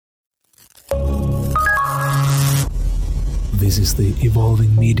This is the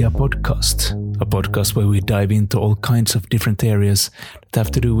Evolving Media Podcast, a podcast where we dive into all kinds of different areas that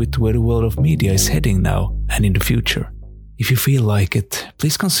have to do with where the world of media is heading now and in the future. If you feel like it,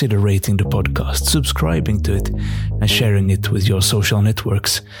 please consider rating the podcast, subscribing to it, and sharing it with your social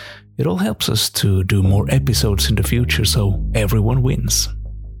networks. It all helps us to do more episodes in the future, so everyone wins.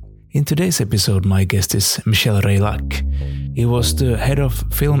 In today's episode, my guest is Michel Reilhac. He was the head of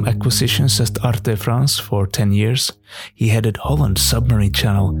film acquisitions at Arte France for 10 years. He headed Holland's submarine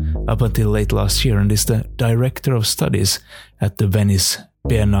channel up until late last year and is the director of studies at the Venice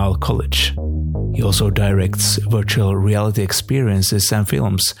Biennale College. He also directs virtual reality experiences and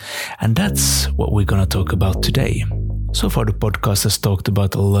films, and that's what we're going to talk about today. So far, the podcast has talked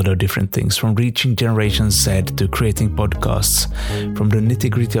about a lot of different things, from reaching Generation Z to creating podcasts, from the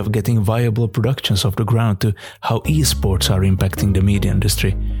nitty-gritty of getting viable productions off the ground to how esports are impacting the media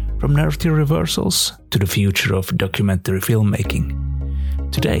industry, from narrative reversals to the future of documentary filmmaking.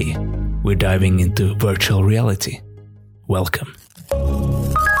 Today, we're diving into virtual reality. Welcome.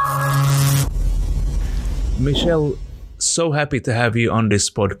 Michel, so happy to have you on this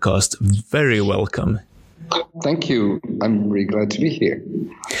podcast. Very welcome. Thank you. I'm really glad to be here.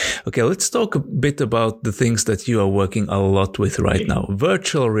 Okay, let's talk a bit about the things that you are working a lot with right now.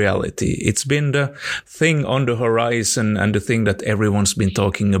 Virtual reality. It's been the thing on the horizon and the thing that everyone's been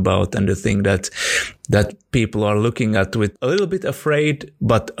talking about and the thing that people are looking at with a little bit afraid,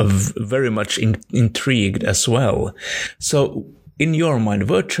 but very much intrigued as well. So, in your mind,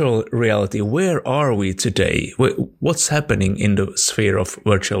 virtual reality, where are we today? What's happening in the sphere of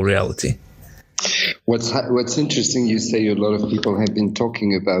virtual reality? What's interesting, you say a lot of people have been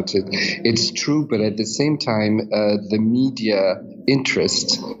talking about it. It's true, but at the same time, the media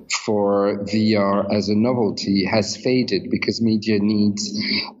interest for VR as a novelty has faded because media needs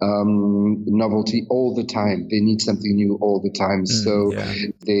novelty all the time. They need something new all the time. So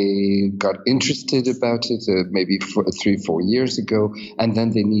they got interested about it maybe 3-4 years ago, and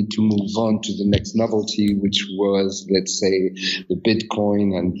then they need to move on to the next novelty, which was, let's say, the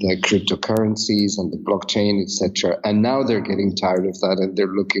Bitcoin and the cryptocurrencies and the blockchain, etc. And now they're getting tired of that and they're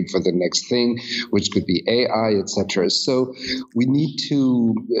looking for the next thing, which could be AI, etc. So we need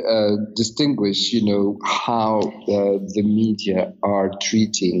to distinguish, how the media are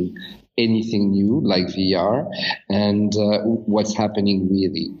treating anything new like VR and what's happening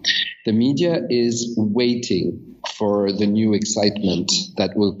really. The media is waiting for the new excitement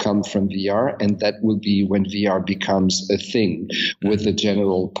that will come from VR, and that will be when VR becomes a thing with the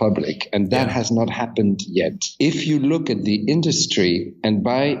general public. And that has not happened yet. If you look at the industry, and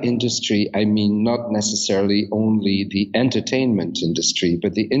by industry, I mean not necessarily only the entertainment industry,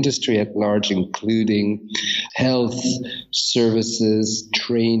 but the industry at large, including health, services,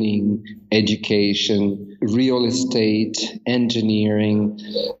 training, education, real estate, engineering,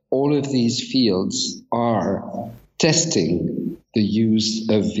 all of these fields are testing the use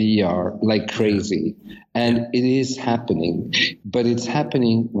of VR like crazy. And it is happening, but it's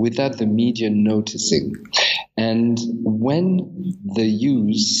happening without the media noticing. And when the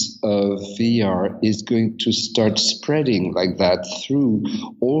use of VR is going to start spreading like that through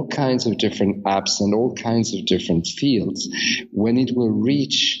all kinds of different apps and all kinds of different fields, when it will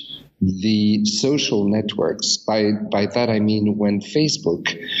reach the social networks, by that I mean when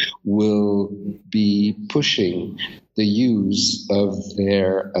Facebook will be pushing the use of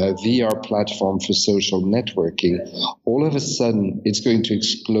their VR platform for social networking, all of a sudden it's going to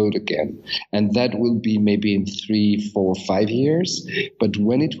explode again. And that will be maybe in 3, 4, 5 years. But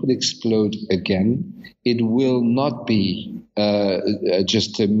when it will explode again, it will not be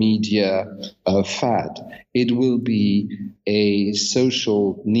just a media fad. It will be a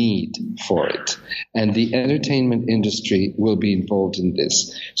social need for it. And the entertainment industry will be involved in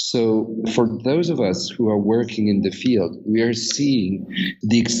this. So for those of us who are working in the field, we are seeing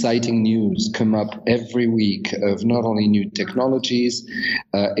the exciting news come up every week of not only new technologies,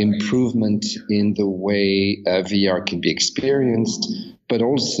 improvement in the way VR can be experienced, but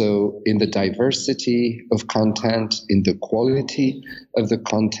also in the diversity of content, in the quality of the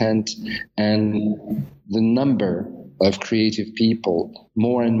content, and the number of creative people,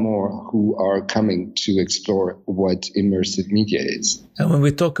 more and more, who are coming to explore what immersive media is. And when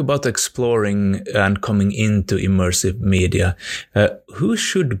we talk about exploring and coming into immersive media, who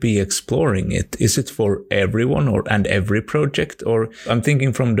should be exploring it? Is it for everyone and every project? Or I'm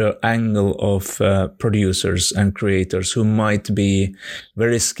thinking from the angle of producers and creators who might be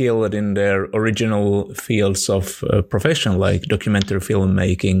very skilled in their original fields of profession, like documentary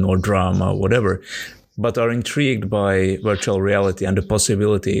filmmaking or drama, whatever, but are intrigued by virtual reality and the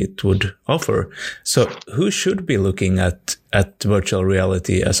possibility it would offer. So who should be looking at at virtual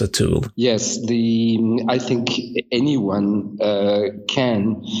reality as a tool? Yes, I think anyone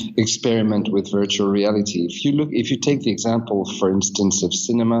can experiment with virtual reality. If you take the example, for instance, of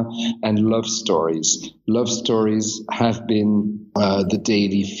cinema and love stories. Love stories have been the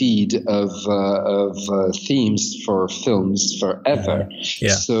daily feed of themes for films forever.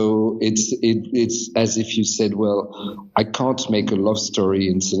 Yeah. So it's as if you said, well, I can't make a love story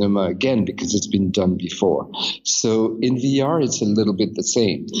in cinema again because it's been done before. So in VR, it's a little bit the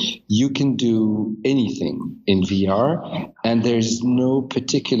same. You can do anything in VR, and there's no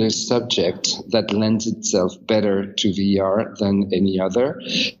particular subject that lends itself better to VR than any other,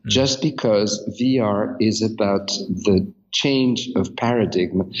 just because VR is about the change of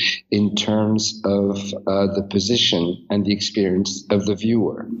paradigm in terms of the position and the experience of the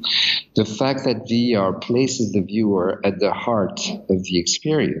viewer. The fact that VR places the viewer at the heart of the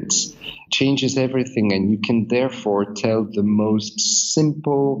experience changes everything, and you can therefore tell the most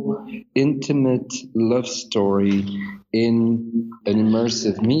simple, intimate love story in an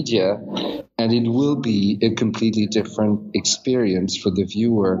immersive media, and it will be a completely different experience for the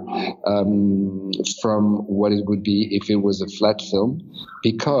viewer from what it would be if it was a flat film,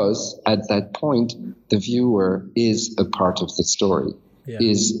 because at that point the viewer is a part of the story. Yeah.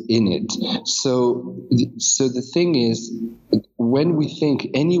 Is in it. So the thing is, when we think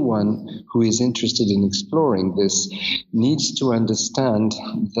anyone who is interested in exploring this needs to understand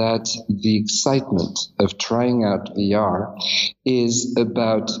that the excitement of trying out VR is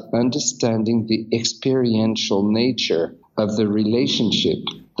about understanding the experiential nature of the relationship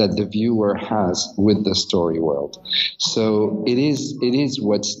that the viewer has with the story world. So it is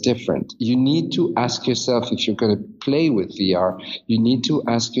what's different. You need to ask yourself, if you're going to play with VR, you need to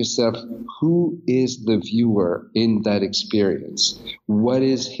ask yourself, who is the viewer in that experience? What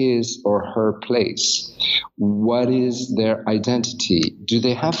is his or her place? What is their identity? Do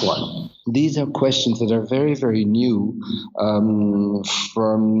they have one? These are questions that are very, very new,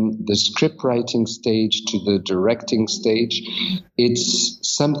 from the script writing stage to the directing stage. It's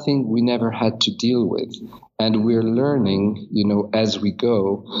something we never had to deal with. And we're learning, as we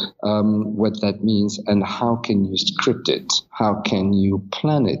go, what that means and how can you script it? How can you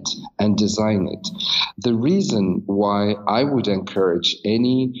plan it and design it? The reason why I would encourage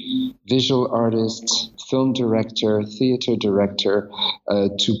any visual artist, film director, theater director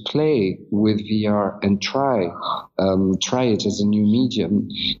to play with VR and try it as a new medium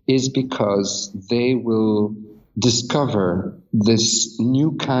is because they will discover this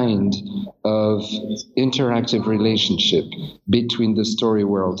new kind of interactive relationship between the story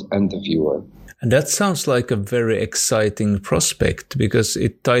world and the viewer. And that sounds like a very exciting prospect, because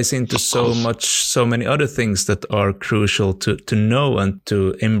it ties into so many other things that are crucial to know and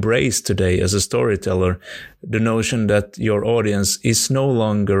to embrace today as a storyteller. The notion that your audience is no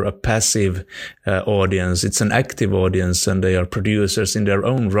longer a passive audience, it's an active audience, and they are producers in their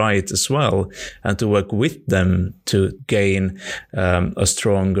own right as well. And to work with them to gain a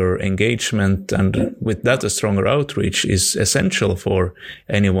stronger engagement, and with that a stronger outreach, is essential for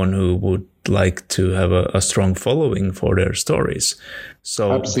anyone who would like to have a strong following for their stories.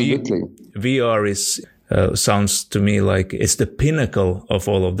 So absolutely. VR is sounds to me like it's the pinnacle of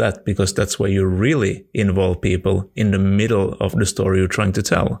all of that, because that's where you really involve people in the middle of the story you're trying to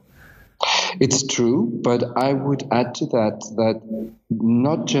tell. It's true, but I would add to that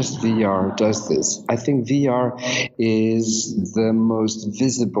not just VR does this. I think VR is the most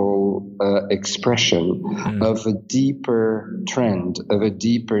visible expression of a deeper trend, of a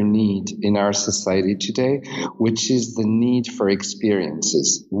deeper need in our society today, which is the need for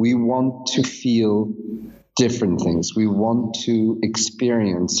experiences. We want to feel different things. We want to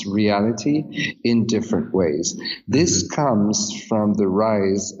experience reality in different ways. This comes from the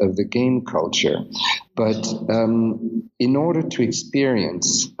rise of the game culture. But in order to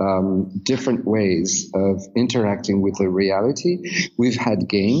experience different ways of interacting with the reality, we've had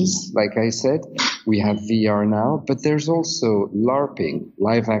games, like I said, we have VR now, but there's also LARPing,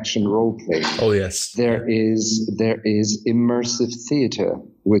 live action role playing. Oh, yes. There is immersive theater,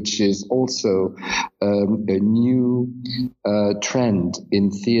 which is also a new trend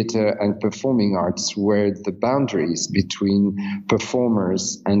in theater and performing arts, where the boundaries between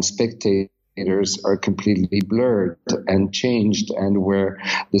performers and spectators are completely blurred and changed, and where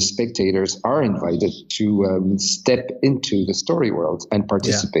the spectators are invited to step into the story world and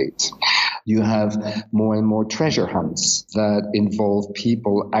participate. You have more and more treasure hunts that involve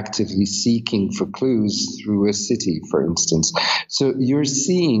people actively seeking for clues through a city, for instance. So you're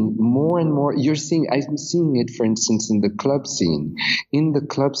seeing more and more, I'm seeing it, for instance, in the club scene. In the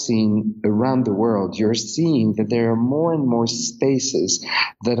club scene around the world, you're seeing that there are more and more spaces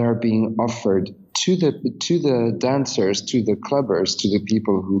that are being offered to the dancers, to the clubbers, to the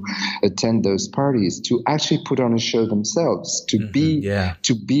people who attend those parties, to actually put on a show themselves, to be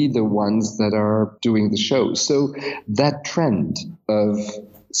the ones that are doing the show. So that trend of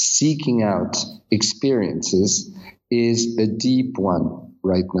seeking out experiences is a deep one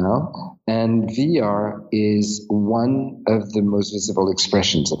right now, and VR is one of the most visible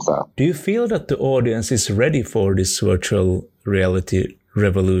expressions of that. Do you feel that the audience is ready for this virtual reality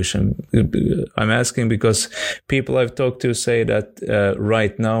revolution? I'm asking because people I've talked to say that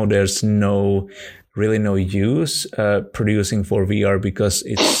right now there's really no use producing for VR because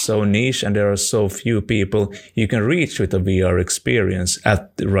it's so niche and there are so few people you can reach with a VR experience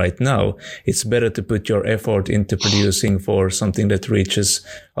right now. It's better to put your effort into producing for something that reaches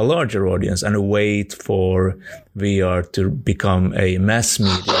a larger audience and wait for VR to become a mass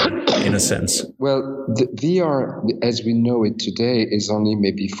media in a sense. Well, the VR, as we know it today, is only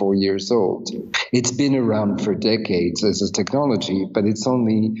maybe 4 years old. It's been around for decades as a technology, but it's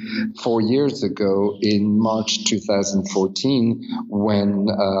only 4 years ago in March 2014 when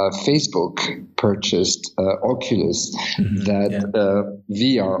Facebook purchased Oculus that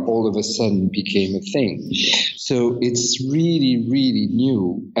VR all of a sudden became a thing. So it's really, really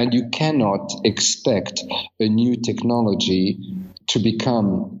new, and you cannot expect a new technology to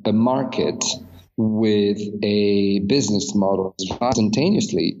become a market with a business model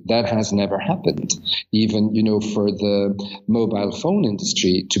instantaneously. That has never happened. Even, for the mobile phone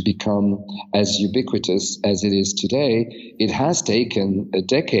industry to become as ubiquitous as it is today, it has taken a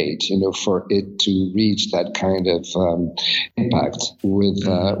decade, for it to reach that kind of impact with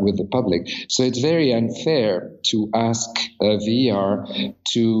the public. So it's very unfair to ask VR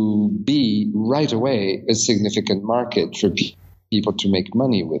to be right away a significant market for people to make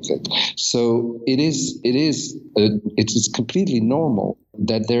money with it. So it is completely normal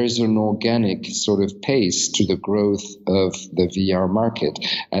that there is an organic sort of pace to the growth of the VR market,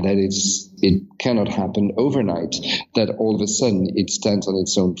 and that it cannot happen overnight, that all of a sudden it stands on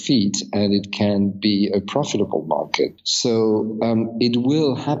its own feet and it can be a profitable market. So it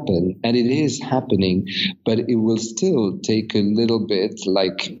will happen, and it is happening, but it will still take a little bit,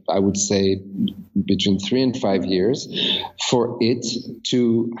 like I would say between 3 and 5 years, for it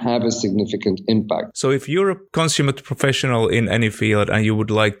to have a significant impact. So if you're a consummate professional in any field and you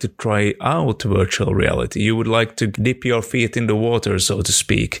would like to try out virtual reality, you would like to dip your feet in the water, so to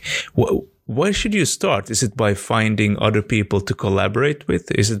speak, where should you start? Is it by finding other people to collaborate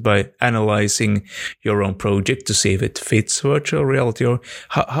with? Is it by analyzing your own project to see if it fits virtual reality, or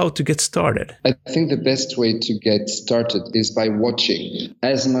how to get started? I think the best way to get started is by watching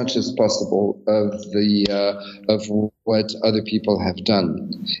as much as possible of what other people have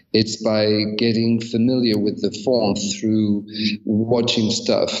done. It's by getting familiar with the form through watching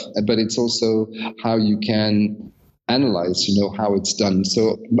stuff, but it's also how you can analyze, how it's done.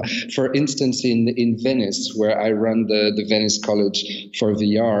 So, for instance, in Venice, where I run the Venice College for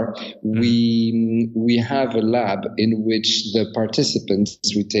VR, we have a lab in which the participants,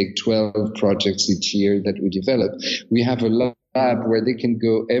 we take 12 projects each year that we develop. We have a lab where they can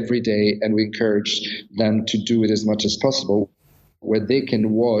go every day, and we encourage them to do it as much as possible, where they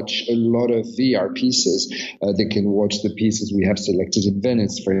can watch a lot of VR pieces. They can watch the pieces we have selected in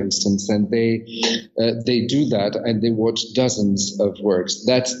Venice, for instance, and they do that, and they watch dozens of works.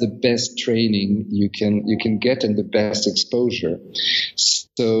 That's the best training you can get and the best exposure.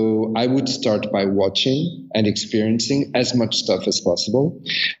 So I would start by watching and experiencing as much stuff as possible,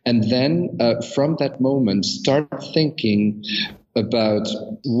 and then from that moment, start thinking about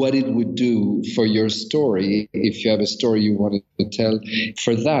what it would do for your story if you have a story you want to tell.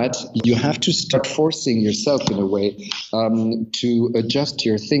 For that, you have to start forcing yourself in a way to adjust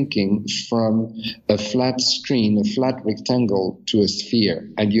your thinking from a flat screen, a flat rectangle, to a sphere.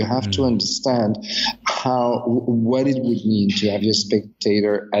 And you have to understand what it would mean to have your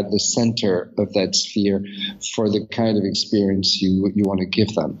spectator at the center of that sphere for the kind of experience you want to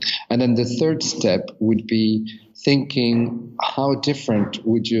give them. And then the third step would be thinking, how different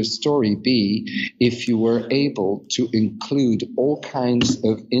would your story be if you were able to include all kinds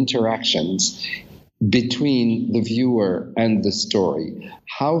of interactions between the viewer and the story?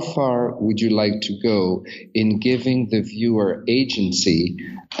 How far would you like to go in giving the viewer agency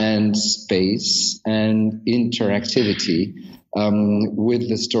and space and interactivity with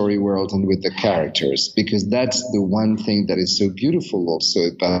the story world and with the characters, because that's the one thing that is so beautiful also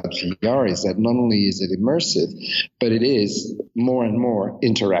about VR, is that not only is it immersive, but it is more and more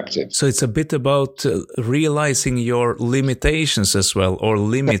interactive. So it's a bit about realizing your limitations as well, or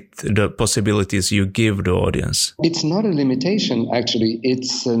limit the possibilities you give the audience. It's not a limitation, actually.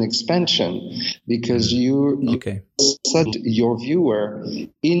 It's an expansion, because you set your viewer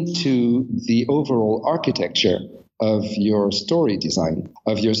into the overall architecture of your story design,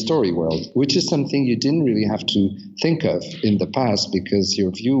 of your story world, which is something you didn't really have to think of in the past, because your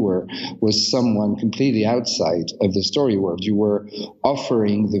viewer was someone completely outside of the story world. You were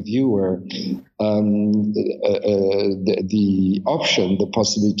offering the viewer the option, the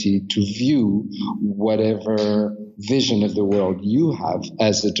possibility to view whatever vision of the world you have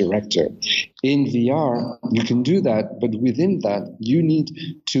as a director. In VR, you can do that, but within that, you need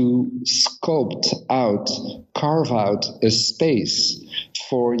to carve out a space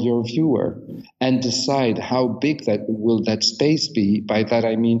for your viewer and decide how big that space be. By that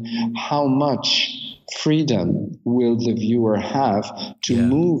I mean, how much freedom will the viewer have to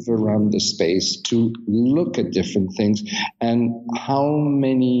move around the space, to look at different things, and how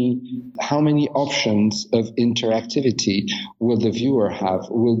many options of interactivity will the viewer have?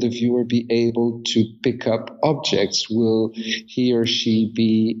 Will the viewer be able to pick up objects? Will he or she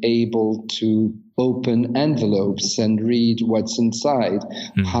be able to open envelopes and read what's inside?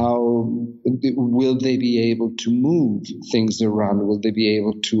 How will they be able to move things around? Will they be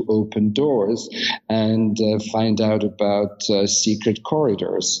able to open doors and find out about secret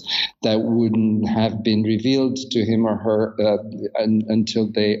corridors that wouldn't have been revealed to him or her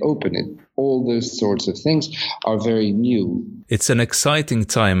until they open it? All those sorts of things are very new. It's an exciting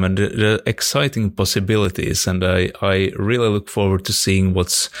time and exciting possibilities, and I really look forward to seeing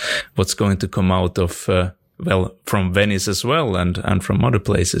what's going to come out of from Venice as well, and from other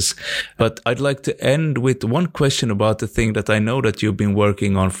places. But I'd like to end with one question about the thing that I know that you've been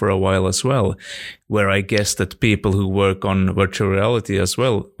working on for a while as well, where I guess that people who work on virtual reality as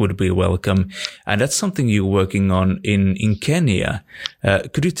well would be welcome. And that's something you're working on in Kenya.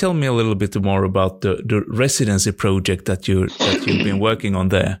 Could you tell me a little bit more about the residency project that you've been working on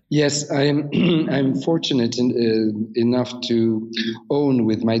there? Yes, I'm fortunate enough to own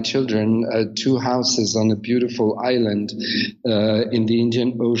with my children 2 houses on a beautiful island in the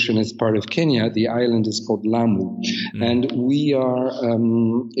Indian Ocean as part of Kenya. The island is called Lamu. And we are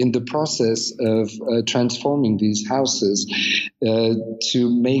in the process of transforming these houses to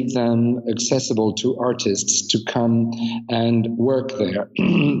make them accessible to artists to come and work there,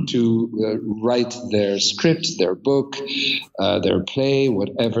 to write their script, their book, their play,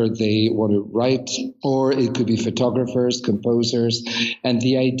 whatever they want to write, or it could be photographers, composers. And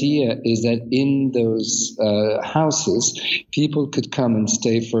the idea is that in those houses, people could come and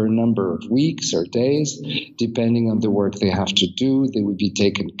stay for a number of weeks or days, depending on the work they have to do. They would be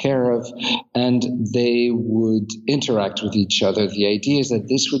taken care of, and they would interact with each other. The idea is that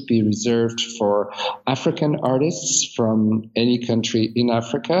this would be reserved for African artists from any country in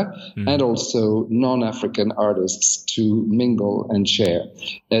Africa, and also non-African artists to mingle and share,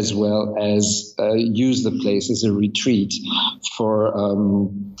 as well as use the place as a retreat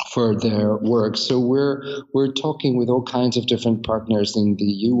for their work. So we're talking with all kinds of different partners in the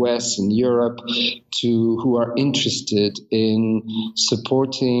US and Europe who are interested in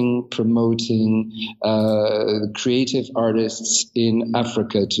supporting, promoting creative artists in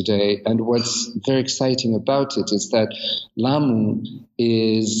Africa today. And what's very exciting about it is that Lamu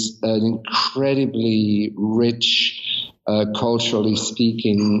is an incredibly rich, culturally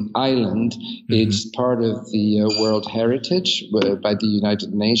speaking island. It's part of the World Heritage by the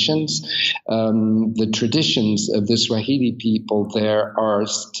United Nations. The traditions of the Swahili people there are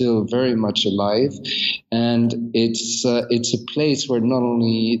still very much alive, and it's a place where not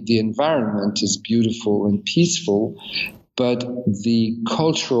only the environment is beautiful and peaceful, but the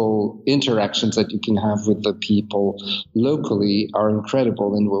cultural interactions that you can have with the people locally are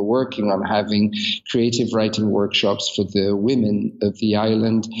incredible. And we're working on having creative writing workshops for the women of the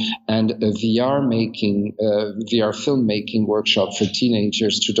island, and a VR filmmaking workshop for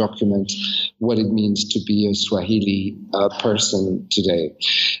teenagers to document what it means to be a Swahili person today.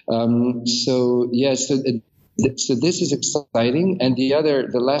 So this is exciting. And the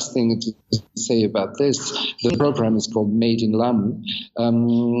last thing to say about this, the program is called Made in Lamu,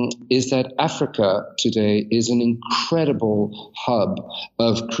 is that Africa today is an incredible hub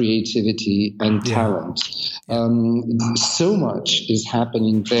of creativity and talent. So much is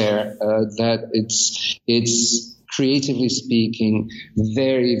happening there that it's creatively speaking,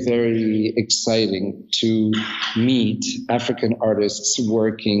 very, very exciting to meet African artists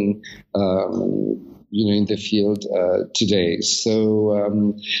working in the field today. So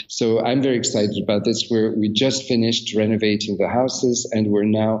I'm very excited about this. We just finished renovating the houses, and we're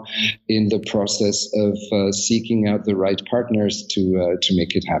now in the process of seeking out the right partners to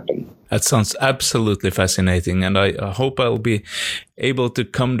make it happen. That sounds absolutely fascinating, and I hope I'll be able to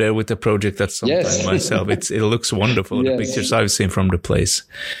come there with a project at some time myself. It looks wonderful, the pictures I've seen from the place.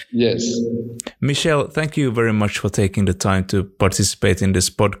 Yes. Michel, thank you very much for taking the time to participate in this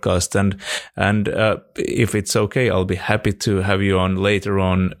podcast. And if it's okay, I'll be happy to have you on later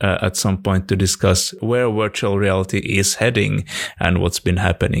on at some point to discuss where virtual reality is heading and what's been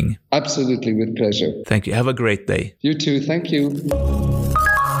happening. Absolutely, with pleasure. Thank you. Have a great day. You too. Thank you.